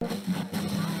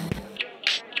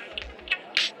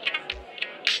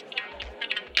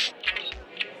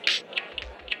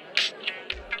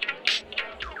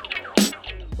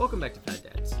Welcome back to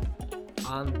Fat Dads.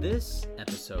 On this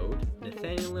episode,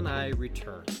 Nathaniel and I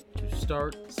return to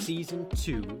start Season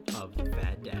 2 of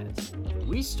Fat Dads.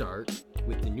 We start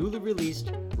with the newly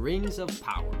released Rings of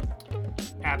Power.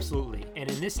 Absolutely.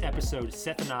 And in this episode,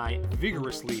 Seth and I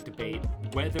vigorously debate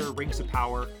whether Rings of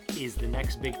Power is the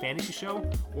next big fantasy show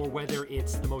or whether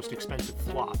it's the most expensive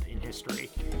flop in history.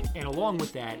 And along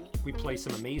with that, we play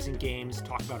some amazing games,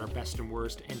 talk about our best and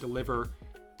worst, and deliver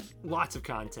lots of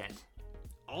content.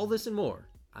 All this and more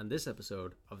on this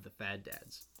episode of the Fat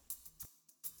Dads.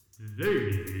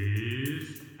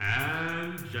 Ladies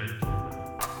and gentlemen,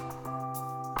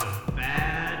 the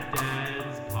Fat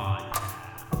Dads Podcast.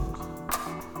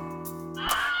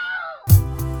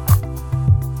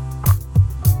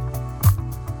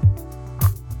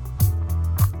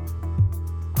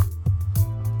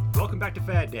 Welcome back to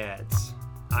Fat Dads.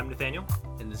 I'm Nathaniel.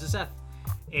 And this is Seth.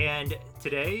 And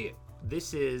today,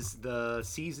 this is the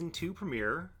Season 2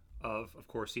 premiere of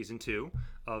course, Season 2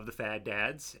 of the Fad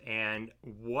Dads. And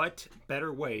what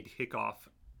better way to kick off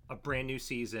a brand new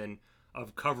season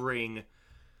of covering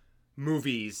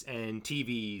movies and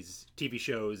TV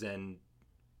shows and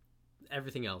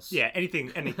everything else. Yeah, anything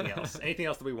else. Anything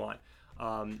else that we want.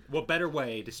 What better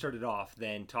way to start it off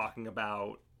than talking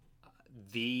about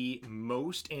the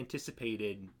most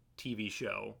anticipated TV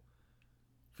show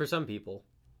For some people.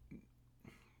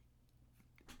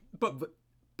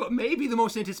 But maybe the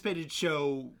most anticipated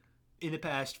show in the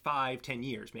past 5-10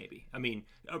 years, maybe. I mean,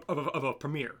 of a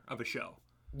premiere of a show.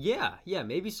 Yeah,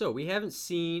 maybe so. We haven't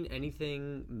seen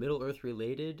anything Middle-earth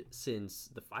related since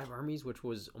The Five Armies, which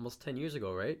was almost 10 years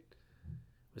ago, right?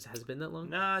 Has it been that long?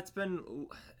 Nah, it's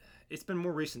been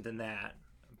more recent than that.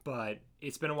 But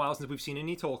it's been a while since we've seen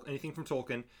anything from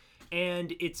Tolkien.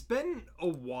 And it's been a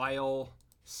while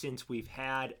since we've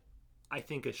had, I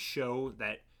think, a show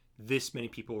that this many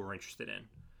people were interested in.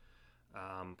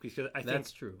 Because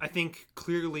That's true. I think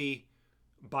clearly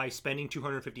by spending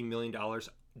 $250 million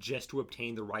just to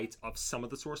obtain the rights of some of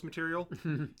the source material,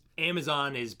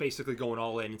 Amazon is basically going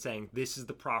all in and saying this is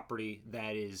the property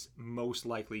that is most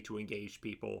likely to engage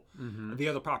people. Mm-hmm. The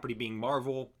other property being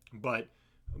Marvel, but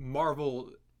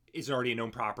Marvel is already a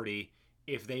known property.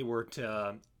 If they were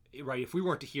to, right, if we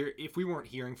weren't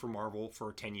hearing from Marvel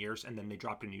for 10 years and then they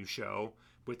dropped a new show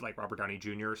with like Robert Downey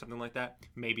Jr. or something like that,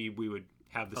 maybe we would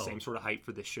have the same sort of hype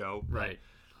for this show. Right.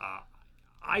 But,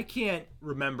 I can't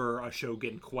remember a show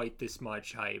getting quite this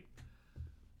much hype.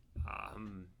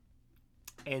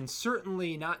 And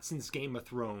certainly not since Game of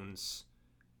Thrones,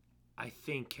 I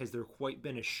think, has there quite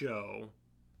been a show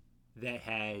that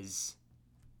has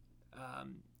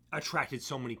attracted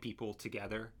so many people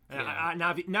together. Yeah.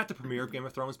 Not the premiere of Game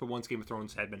of Thrones, but once Game of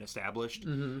Thrones had been established,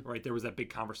 right, there was that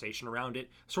big conversation around it.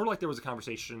 Sort of like there was a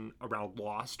conversation around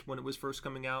Lost when it was first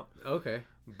coming out. Okay.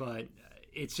 But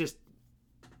it's just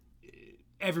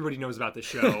everybody knows about this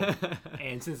show,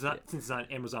 and since it's on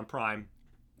Amazon Prime,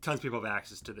 tons of people have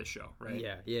access to this show, right?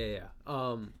 Yeah.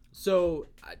 So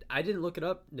I didn't look it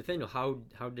up. Nathaniel,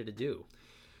 how did it do?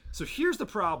 So here's the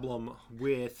problem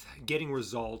with getting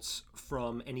results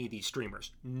from any of these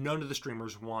streamers. None of the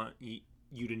streamers want you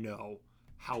to know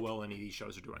how well any of these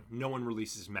shows are doing. No one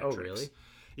releases metrics. Oh, really?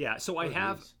 Yeah. So I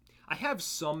have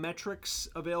some metrics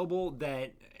available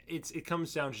that it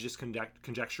comes down to just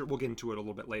conjecture. We'll get into it a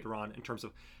little bit later on in terms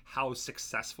of how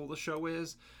successful the show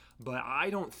is. But I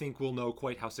don't think we'll know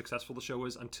quite how successful the show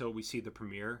is until we see the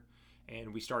premiere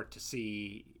and we start to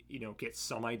see, get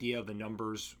some idea of the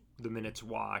numbers, the minutes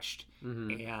watched,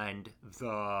 and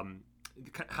the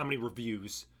how many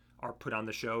reviews are put on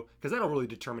the show, because that'll really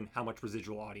determine how much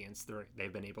residual audience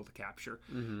they've been able to capture.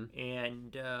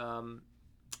 And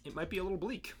it might be a little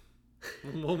bleak.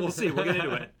 We'll see. We'll get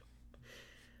into it.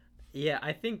 Yeah,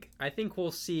 I think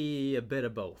we'll see a bit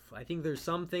of both. I think there's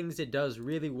some things it does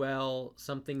really well.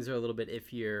 Some things are a little bit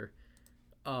iffier.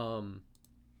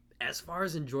 As far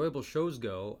as enjoyable shows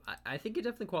go, I think it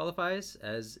definitely qualifies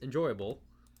as enjoyable.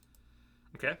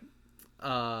 Okay.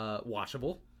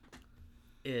 Watchable.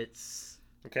 It's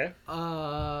okay.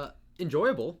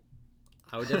 Enjoyable.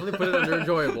 I would definitely put it under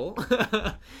enjoyable.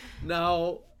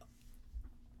 Now,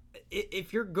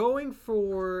 if you're going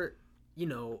for,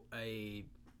 a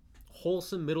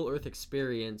wholesome Middle-earth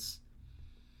experience,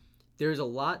 there's a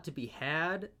lot to be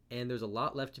had and there's a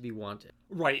lot left to be wanted.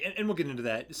 Right, and we'll get into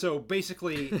that. So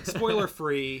basically, spoiler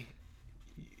free,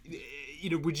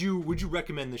 would you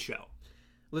recommend the show?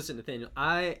 Listen, Nathaniel,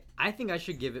 I think I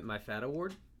should give it my Fat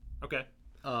Award. Okay.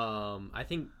 I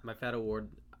think my Fat Award,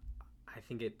 I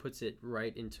think it puts it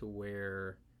right into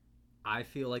where I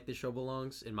feel like the show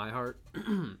belongs in my heart.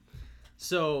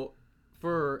 So,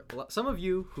 for some of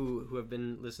you who have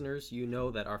been listeners, you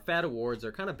know that our Fat Awards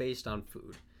are kind of based on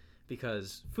food,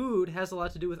 because food has a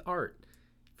lot to do with art.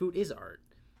 Food is art.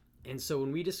 And so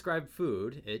when we describe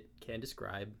food, it can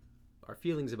describe our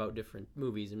feelings about different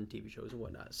movies and TV shows and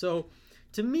whatnot. So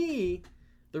to me,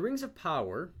 The Rings of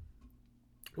Power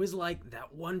was like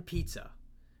that one pizza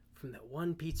from that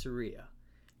one pizzeria.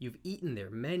 You've eaten there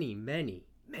many, many,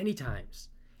 many times,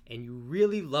 and you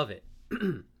really love it.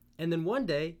 And then one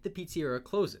day, the pizzeria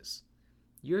closes.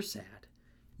 You're sad.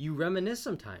 You reminisce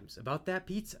sometimes about that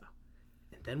pizza.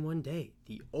 And then one day,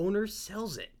 the owner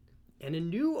sells it, and a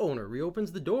new owner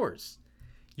reopens the doors.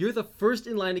 You're the first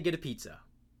in line to get a pizza.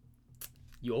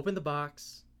 You open the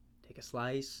box, take a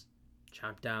slice,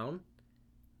 chomp down,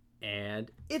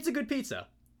 and it's a good pizza.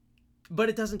 But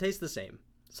it doesn't taste the same.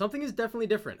 Something is definitely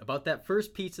different about that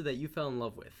first pizza that you fell in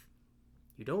love with.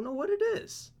 You don't know what it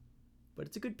is, but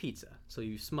it's a good pizza. So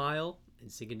you smile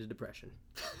and sink into depression.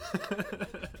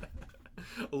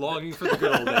 Longing for the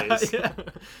good old days. Yeah,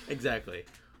 exactly.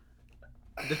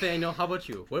 Nathaniel, how about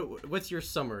you? What's your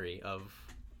summary of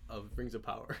Rings of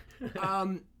Power?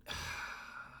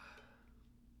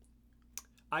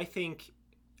 I think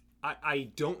I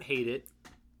don't hate it,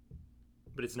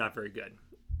 but it's not very good.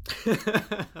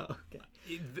 Okay.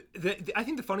 I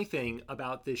think the funny thing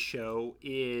about this show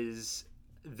is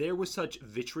there was such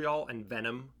vitriol and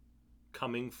venom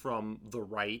coming from the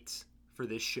right for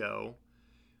this show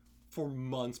for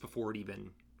months before it even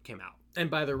came out. And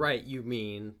by the right, you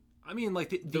mean I mean, like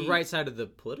the right side of the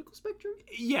political spectrum?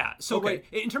 Yeah. So, Okay. like,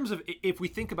 in terms of if we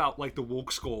think about like the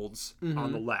woke scolds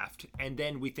on the left, and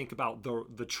then we think about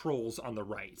the trolls on the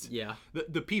right. Yeah.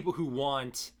 The people who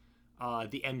want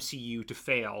the MCU to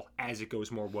fail as it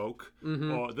goes more woke,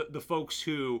 or the folks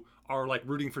who are like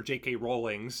rooting for J.K.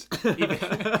 Rowling's even,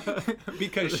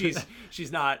 because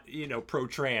she's not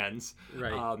pro-trans,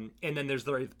 Right. and then there's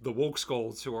the woke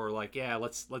scolds who are like, yeah,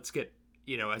 let's get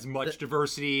as much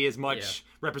diversity, as much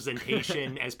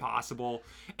representation as possible,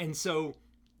 and so.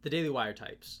 The Daily Wire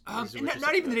types. Not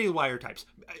even the Daily Wire types.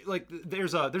 Like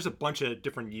there's a bunch of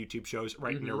different YouTube shows,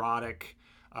 right? Neurotic.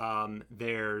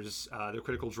 There's the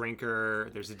Critical Drinker.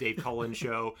 There's the Dave Cullen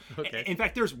show. Okay. In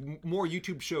fact, there's more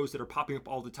YouTube shows that are popping up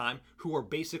all the time who are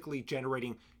basically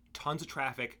generating tons of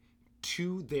traffic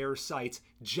to their sites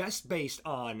just based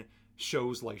on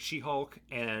shows like She-Hulk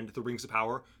and The Rings of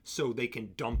Power, so they can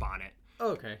dump on it.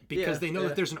 Okay. Because they know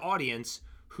that there's an audience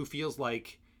who feels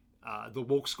like the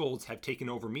woke scolds have taken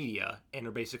over media and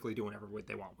are basically doing whatever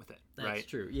they want with it. That's right?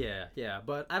 true. Yeah.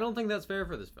 But I don't think that's fair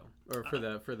for this film or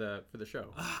for the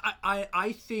show.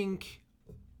 I think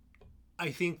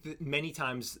that many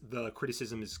times the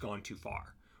criticism has gone too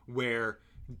far, where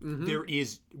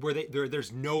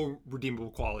there's no redeemable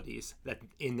qualities that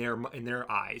in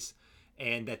their eyes,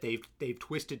 and that they've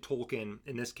twisted Tolkien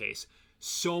in this case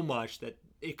so much that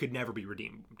it could never be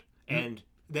redeemed, and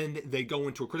then they go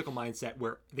into a critical mindset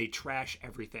where they trash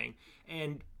everything,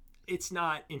 and it's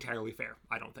not entirely fair,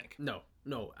 I don't think. No.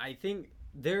 I think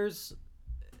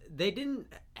they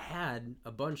didn't add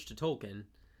a bunch to Tolkien.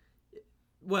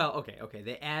 Well, okay.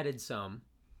 They added some,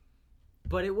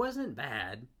 but it wasn't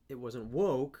bad. It wasn't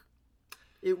woke.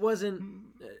 It wasn't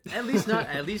at least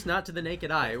not to the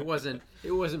naked eye. It wasn't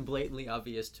blatantly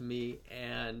obvious to me,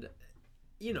 and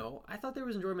I thought there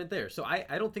was enjoyment there. So I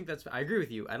don't think I agree with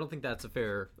you. I don't think that's a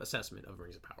fair assessment of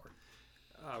Rings of Power.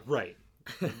 Right.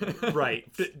 Right.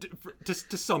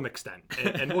 To some extent.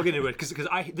 And we'll get into it because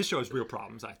this show has real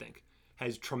problems, I think.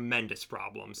 Has tremendous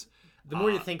problems. The more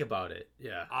you think about it,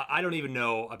 yeah. I don't even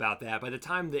know about that. By the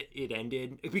time that it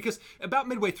ended, because about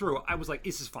midway through, I was like,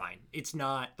 this is fine. It's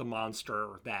not the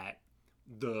monster that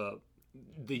the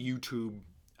YouTube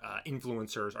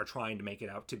influencers are trying to make it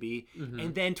out to be.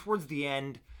 And then towards the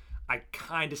end, I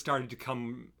kind of started to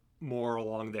come more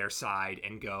along their side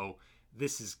and go,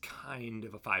 this is kind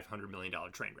of a $500 million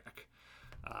train wreck.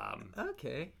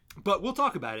 Okay. But we'll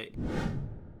talk about it.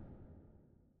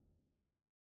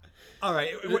 All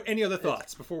right. Any other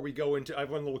thoughts before we go into... I have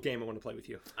one little game I want to play with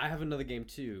you. I have another game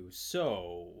too,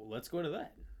 so let's go into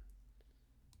that.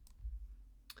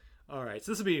 All right.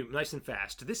 So this will be nice and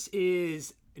fast. This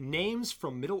is names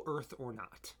from Middle-earth or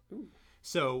not. Ooh.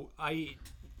 So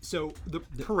the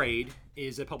Parade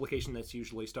is a publication that's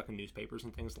usually stuck in newspapers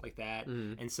and things like that.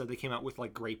 And so they came out with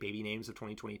like great baby names of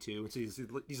 2022. And so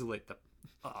these are like the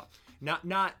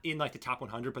not in like the top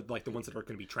 100, but like the ones that are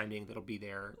going to be trending that'll be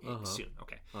there soon.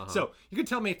 Okay. So you can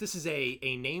tell me if this is a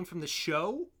name from the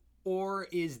show, or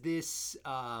is this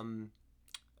a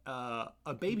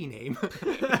baby name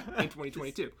in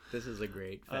 2022? This is a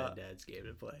great Fat Dad's game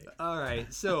to play. All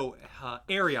right. So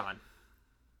Arion.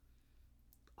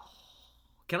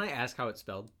 Can I ask how it's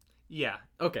spelled? Yeah.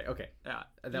 Okay. That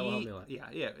will help me a lot.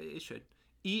 Yeah, it should.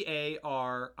 Earien.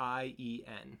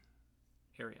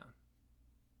 Arion.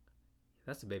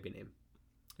 That's a baby name.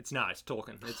 It's not. It's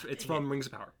Tolkien. It's from Rings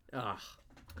of Power. Ah,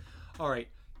 All right.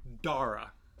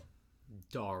 Dara.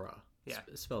 Dara. Yeah.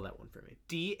 Spell that one for me.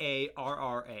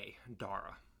 Darra.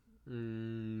 Dara.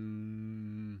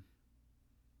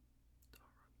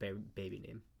 Baby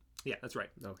name. Yeah, that's right.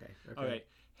 Okay. All right.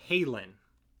 Halen.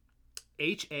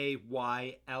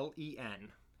 Haylen.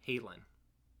 Halen.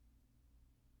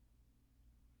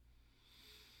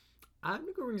 I'm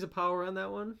gonna go Rings of Power on that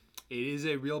one. It is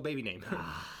a real baby name. All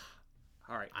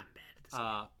right. I'm bad at this.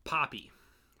 Poppy.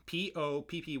 Poppy.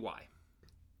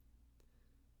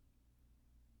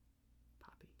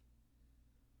 Poppy.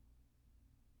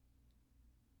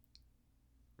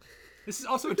 This is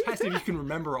also a test if you can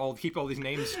remember keep all these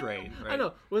names straight. Right? I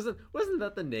know. Wasn't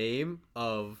that the name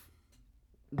of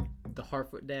the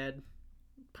Harfoot dad?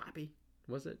 Poppy?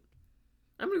 Was it?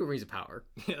 I'm gonna go Rings of Power.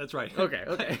 Yeah, that's right. Okay.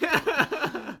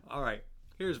 All right.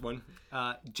 Here's one.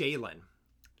 Jalen.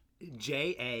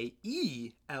 Jaelynn.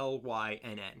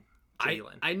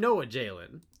 Jalen. I know a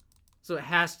Jalen, so it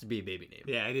has to be a baby name.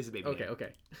 Yeah, it is a baby name.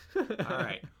 Okay. All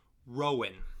right.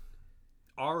 Rowan.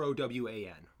 Rowan.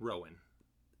 Rowan.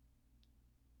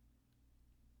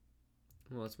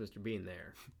 Well, that's Mr. Bean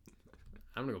there.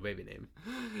 I'm gonna go baby name.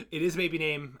 It is a baby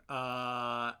name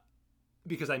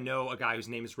because I know a guy whose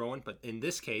name is Rowan, but in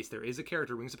this case, there is a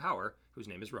character, Rings of Power, whose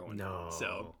name is Rowan. No.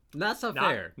 So that's not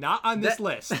fair. Not on this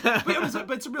list. But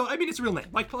it's a real. I mean, it's a real name.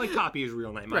 Like Poppy is a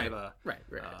real name. I Right. have Right.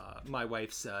 my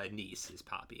wife's niece is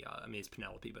Poppy. I mean, it's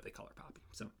Penelope, but they call her Poppy.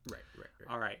 So Right.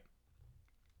 all right.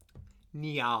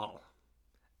 Niall.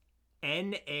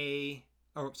 Niall.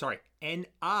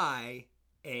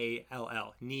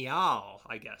 Niall,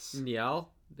 I guess.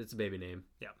 Niall. That's a baby name.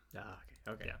 Yeah.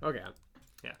 Okay. Yeah. Okay.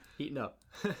 Yeah. Heating up.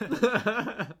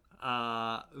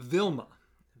 Vilma.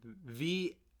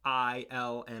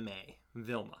 Vilma.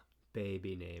 Vilma.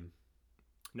 Baby name.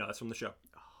 No, that's from the show.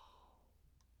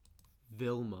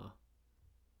 Vilma.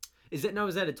 Is that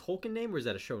a Tolkien name or is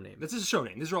that a show name? This is a show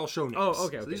name. These are all show names. Oh,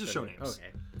 okay. So these are show names.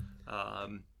 Okay.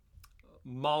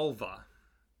 Malva.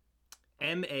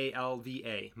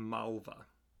 Malva. Malva.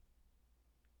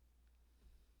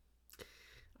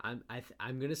 I'm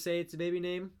gonna say it's a baby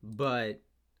name, but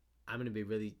I'm gonna be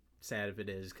really sad if it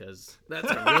is because that's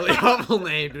a really awful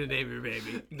name to name your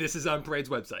baby. This is on Parade's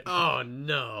website. Oh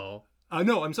no.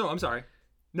 No, I'm sorry.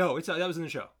 No, that was in the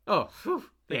show. Oh, whew.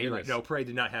 Yeah, you're right. No, Parade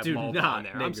did not have Do Malva not on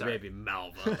there. name I'm your sorry. baby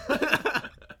Malva.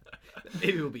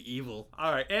 Baby will be evil.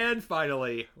 All right, and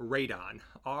finally, Raydon.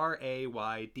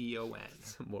 Raydon.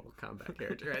 It's a Mortal Kombat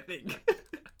character, I think.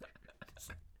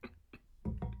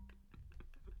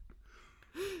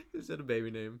 Is that a baby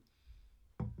name?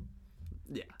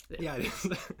 Yeah. Yeah, it is.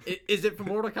 Is it from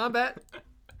Mortal Kombat?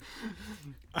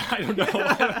 I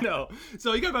don't know.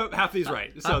 So you got about half these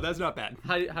right. So that's not bad.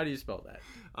 How do you spell that?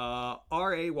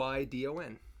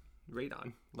 Raydon.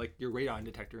 Radon. Like your radon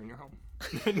detector in your home.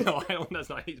 No, that's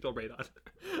not how you spell radon.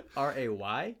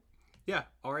 R-A-Y? Yeah,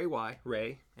 R-A-Y,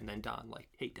 Ray, and then Don, like,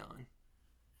 hey, Don.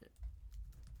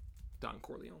 Don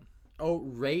Corleone. Oh,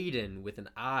 Raiden with an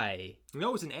I.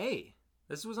 No, it's an A.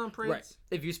 This was on Parade's. Right.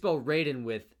 If you spell Raiden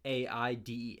with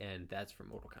A-I-D-E-N, that's from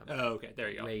Mortal Kombat. Oh, okay. There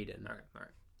you go. Raiden.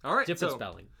 All right. Different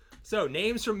spelling. So,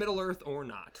 names from Middle-earth or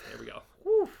not. There we go.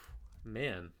 Whew.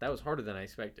 Man, that was harder than I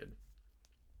expected.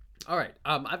 All right.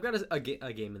 I've got a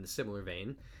game in the similar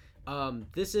vein.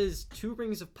 This is 2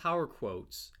 Rings of Power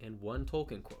quotes and 1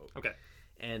 Tolkien quote. Okay.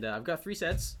 And I've got 3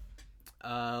 sets.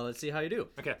 Let's see how you do.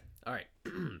 Okay. All right.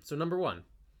 So number 1.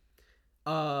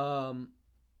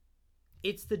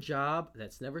 It's the job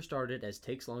that's never started as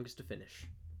takes longest to finish.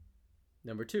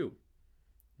 Number 2.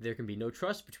 There can be no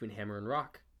trust between hammer and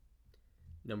rock.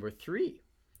 Number 3.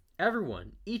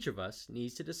 Everyone, each of us,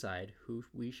 needs to decide who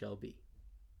we shall be.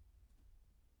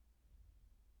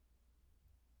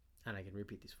 And I can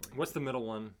repeat these for you. What's the middle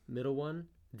one? Middle one,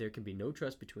 there can be no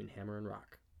trust between hammer and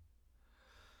rock.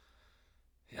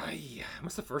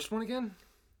 What's the first one again?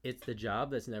 It's the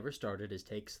job that's never started as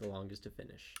takes the longest to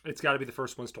finish. It's got to be the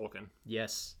first one's Tolkien.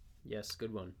 Yes,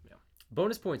 good one. Yeah.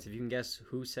 Bonus points if you can guess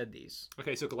who said these.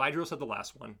 Okay, so Galadriel said the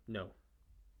last one. No.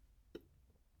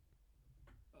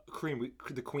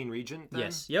 The Queen Regent, then?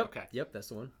 Yes, yep. Okay. Yep, that's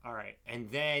the one. All right, and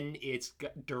then it's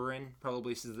Durin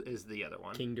probably is the other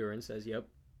one. King Durin says, yep.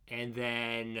 And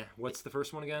then, what's the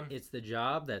first one again? It's the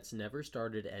job that's never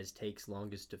started as takes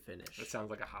longest to finish. That sounds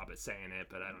like a Hobbit saying it,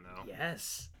 but I don't know.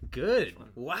 Yes. Good.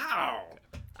 Wow.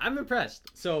 Okay. I'm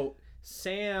impressed. So,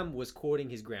 Sam was quoting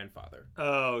his grandfather.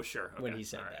 Oh, sure. Okay. When he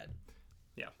said All right. that.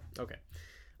 Yeah. Okay.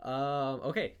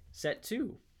 Okay, set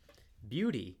 2.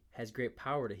 Beauty has great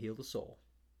power to heal the soul.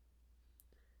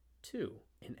 2.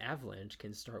 An avalanche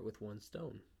can start with 1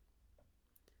 stone.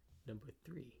 Number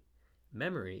 3.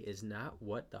 Memory is not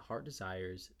what the heart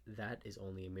desires. That is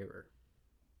only a mirror.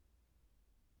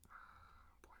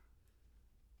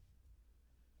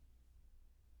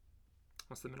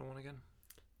 What's the middle one again?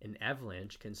 An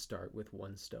avalanche can start with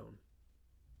 1 stone.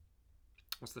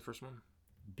 What's the first one?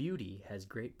 Beauty has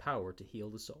great power to heal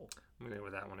the soul. I'm going to go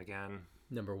with that one again.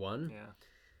 Number 1. Yeah.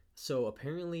 So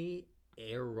apparently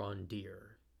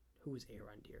Arondir. Who is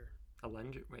Arondir?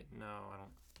 Elendil? Wait, no,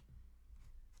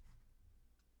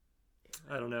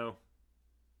 I don't know.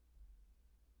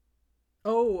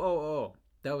 Oh.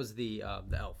 That was the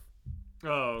elf.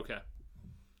 Oh, okay.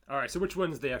 All right, so which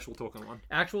one's the actual Tolkien one?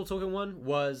 Actual Tolkien one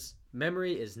was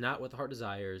memory is not what the heart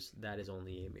desires. That is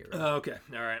only a mirror. Oh, okay.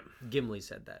 All right. Gimli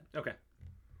said that. Okay.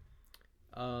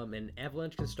 An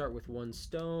avalanche can start with 1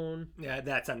 stone. Yeah,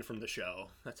 that sounded from the show.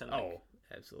 That sounded Oh,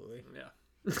 absolutely. Yeah.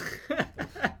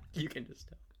 You can just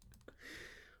tell.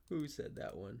 Who said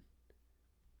that one?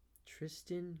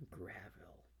 Tristan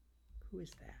Gravel. Who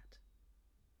is that?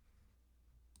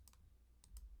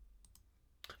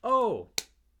 Oh,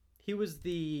 he was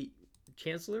the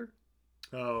Chancellor.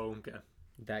 Oh, okay.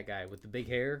 That guy with the big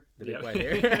hair, the big Yeah. white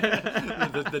hair.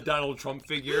 the Donald Trump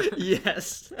figure.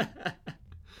 Yes.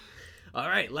 All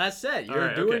right, last set. You're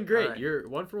right, doing okay, great. all right. You're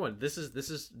 1 for 1. This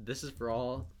is for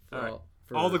all. For All right. all,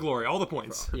 for, All the glory, all the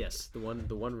points. for- yes, the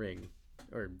one ring,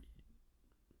 or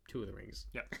 2 of the rings.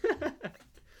 Yep.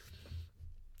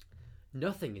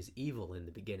 Nothing is evil in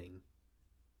the beginning.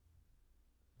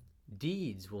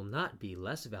 Deeds will not be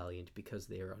less valiant because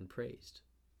they are unpraised.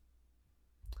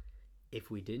 If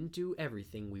we didn't do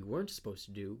everything we weren't supposed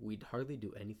to do, we'd hardly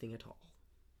do anything at all.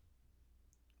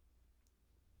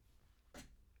 I'm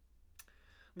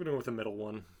going to go with the middle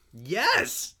one.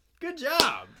 Yes! Good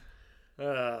job!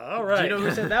 All right. Do you know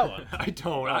who said that one? I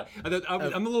don't.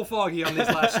 I'm a little foggy on these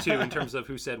last 2 in terms of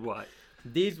who said what.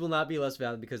 Deeds will not be less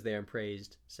valiant because they are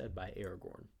praised, said by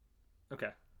Aragorn. Okay.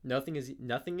 Nothing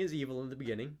is evil in the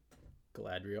beginning.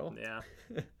 Galadriel. Yeah.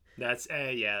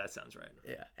 Yeah, that sounds right.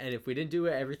 Yeah. And if we didn't do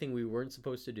everything we weren't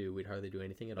supposed to do, we'd hardly do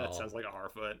anything at all. That sounds like a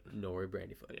Harfoot. Nor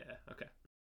Brandyfoot. Yeah, okay.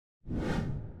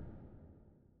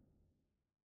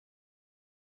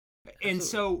 And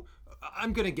so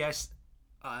I'm going to guess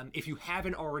if you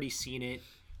haven't already seen it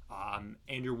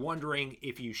and you're wondering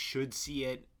if you should see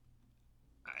it,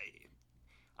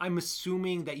 I'm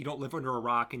assuming that you don't live under a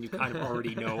rock and you kind of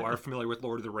already know, are familiar with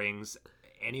Lord of the Rings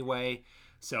anyway.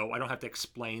 So I don't have to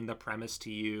explain the premise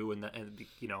to you and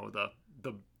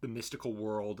the mystical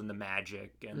world and the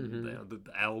magic and the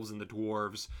elves and the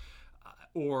dwarves,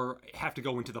 or have to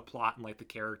go into the plot and like the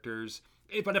characters.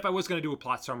 But if I was going to do a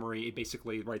plot summary, it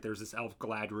basically, right, there's this elf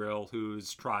Galadriel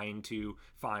who's trying to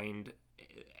find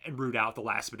and root out the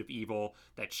last bit of evil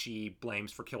that she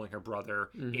blames for killing her brother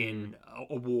in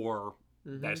a war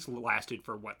that's lasted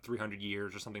for, 300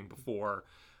 years or something before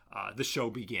the show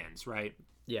begins, right?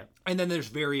 Yeah. And then there's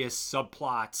various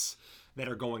subplots that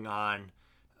are going on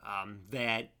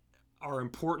that are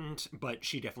important, but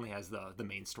she definitely has the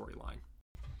main storyline.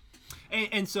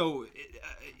 And so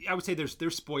I would say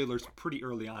there's spoilers pretty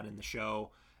early on in the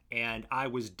show, and I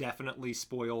was definitely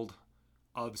spoiled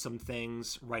of some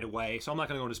things right away. So I'm not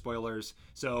going to go into spoilers.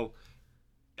 So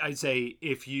I'd say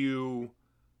if you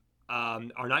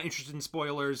are not interested in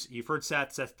spoilers, you've heard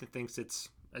Seth. Seth thinks it's,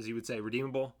 as you would say,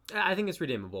 redeemable. I think it's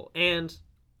redeemable. And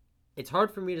it's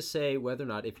hard for me to say whether or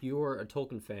not, if you're a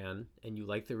Tolkien fan and you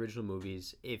like the original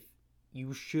movies, if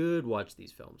you should watch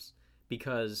these films.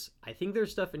 Because I think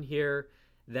there's stuff in here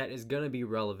that is going to be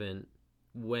relevant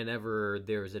whenever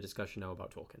there is a discussion now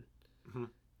about Tolkien. Mm-hmm.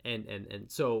 And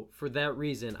so for that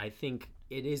reason, I think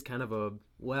it is kind of a,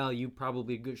 well, you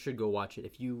probably should go watch it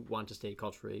if you want to stay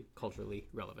culturally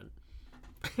relevant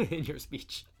in your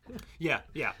speech. Yeah,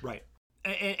 right.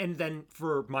 And then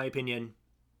for my opinion,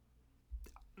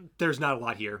 there's not a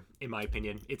lot here, in my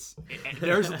opinion.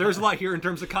 There's a lot here in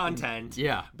terms of content.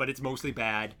 Yeah. But it's mostly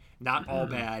bad, not all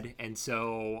bad. And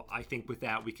so I think with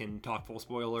that, we can talk full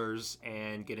spoilers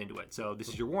and get into it. So this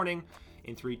is your warning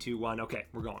in 3, 2, 1. Okay,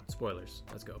 we're going. Spoilers.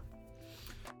 Let's go.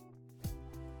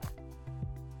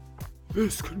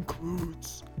 This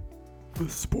concludes the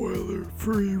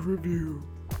spoiler-free review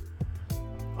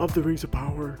of The Rings of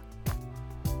Power.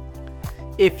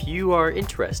 If you are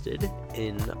interested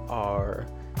in our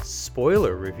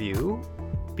spoiler review,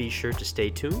 be sure to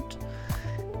stay tuned.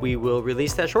 We will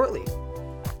release that shortly.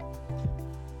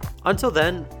 Until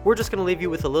then, we're just going to leave you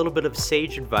with a little bit of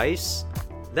sage advice.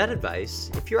 That advice,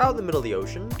 if you're out in the middle of the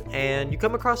ocean and you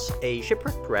come across a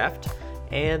shipwrecked raft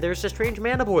and there's a strange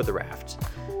man aboard the raft.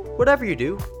 Whatever you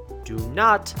do, do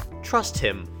not trust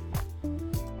him.